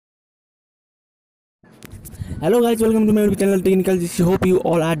Hello guys, welcome to my YouTube channel Technical GC. Hope you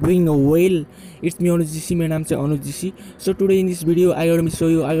all are doing well. It's me Anuj GC. My name is Anuj GC. So today in this video, I'm gonna show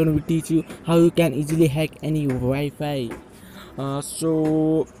you, I'm gonna teach you how you can easily hack any Wi-Fi.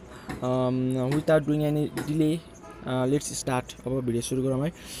 Without doing any delay, let's start our video. सुरु गरौँ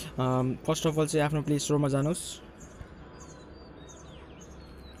है. First of all, चाहिँ आफ्नो play स्टोरमा जानुहोस्.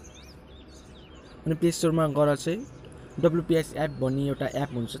 अनि play स्टोरमा गएर चाहिँ WPS एप भन्ने एउटा एप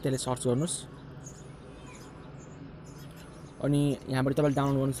हुन्छ, त्यसले सर्च गर्नुहोस्. अनि यहाँबाट तपाईले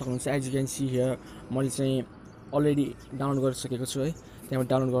डाउनलोड गर्न सक्नुहुन्छ. As you can see here मैले चाहिँ अलरेडी डाउनलोड गरिसकेको छु है. त्यहाँबाट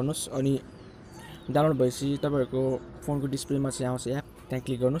डाउनलोड गर्नुहोस्. अनि डाउनलोड भएपछि तपाईहरुको फोनको डिस्प्लेमा चाहिँ आउँछ एप. त्यहाँ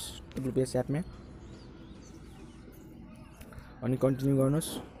क्लिक गर्नुहोस् WPS एपमा. अनि कन्टिन्यु गर्नुहोस्.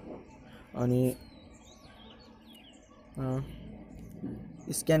 अनि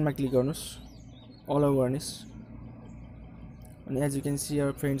स्क्यानमा क्लिक गर्नुहोस्. अलाउ गर्नुहोस्. अनि as you can see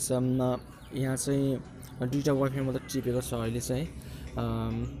here friends, यहाँ चाहिँ दुईटा वाइफाई मात्र टिपेको छ अहिले चाहिँ.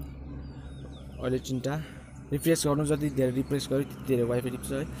 अहिले चिन्ता रिफ्रेश गर्नु, जति धेरै रिफ्रेश गर्यो त्यति धेरै वाइफाई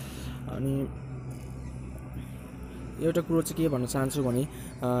टिप्छ है. अनि एउटा कुरो चाहिँ के भन्न चाहन्छु भने,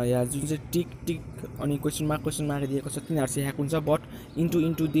 यहाँ जुन चाहिँ टिक टिक अनि क्वेसन मार्क दिएको छ तिनीहरू चाहिँ ह्याक हुन्छ. बट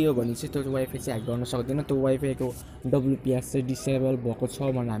इन्टु दियो भने चाहिँ त्यो वाइफाई चाहिँ ह्याक गर्न सक्दैन. त्यो वाइफाईको WPS चाहिँ डिसेबल भएको छ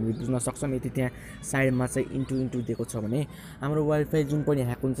भनेर हामीले बुझ्न सक्छौँ. यदि त्यहाँ साइडमा चाहिँ इन्टु दिएको छ भने हाम्रो वाइफाई जुन पनि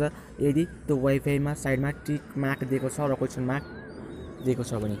ह्याक हुन्छ यदि त्यो वाइफाईमा साइडमा टिक मार्क दिएको छ र क्वेसन मार्क दिएको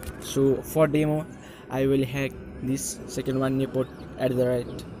छ भने. So for demo I will hack this second one नेपोर्ट at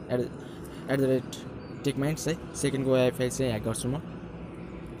the rate take minds है. सेकेन्डको वाइफाई चाहिँ ह्याक गर्छु म.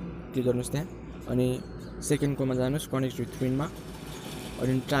 क्लिक गर्नुहोस् त्यहाँ. अनि सेकेन्डकोमा जानुहोस्, कनेक्ट विथ पिनमा.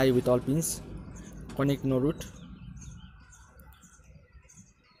 अनि try with all pins, connect no root.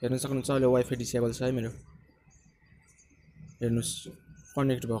 हेर्न सक्नुहुन्छ अहिले वाइफाई डिसेबल छ है मेरो. हेर्नुहोस्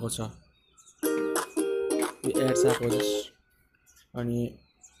कनेक्ट भएको छ. यो एड्स आएको जस्ट. अनि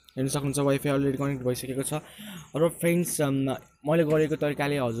हेर्न सक्नुहुन्छ वाइफाई अलरेडी कनेक्ट भइसकेको छ. र फ्रेन्ड्स, मैले गरेको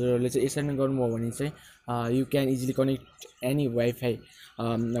तरिकाले हजुरहरूले चाहिँ यसरी नै गर्नुभयो भने चाहिँ you can easily connect any wifi.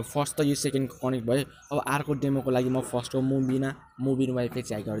 First त यो सेकेन्डको कनेक्ट भयो. अब अर्को डेमोको लागि म फर्स्टको मुभी वाइफाई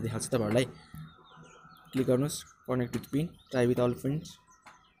चाहिँ गरेर देखाउँछु तपाईँहरूलाई. क्लिक गर्नुहोस्, connect with pin, try with all pins,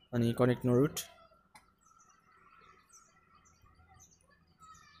 अनि connect no root.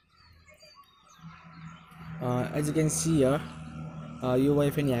 As you can see here यो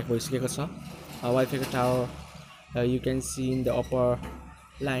वाइफाई नि ह्याक भइसकेको छ. वाइफाईको tower you can C in the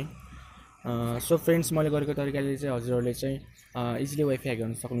upper line. So friends, मैले गरेको तरिकाले चाहिँ हजुरहरूले चाहिँ इजिली वाइफाई ह्याक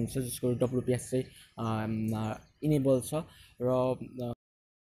गर्न सक्नुहुन्छ जसको WPS चाहिँ इनेबल छ. र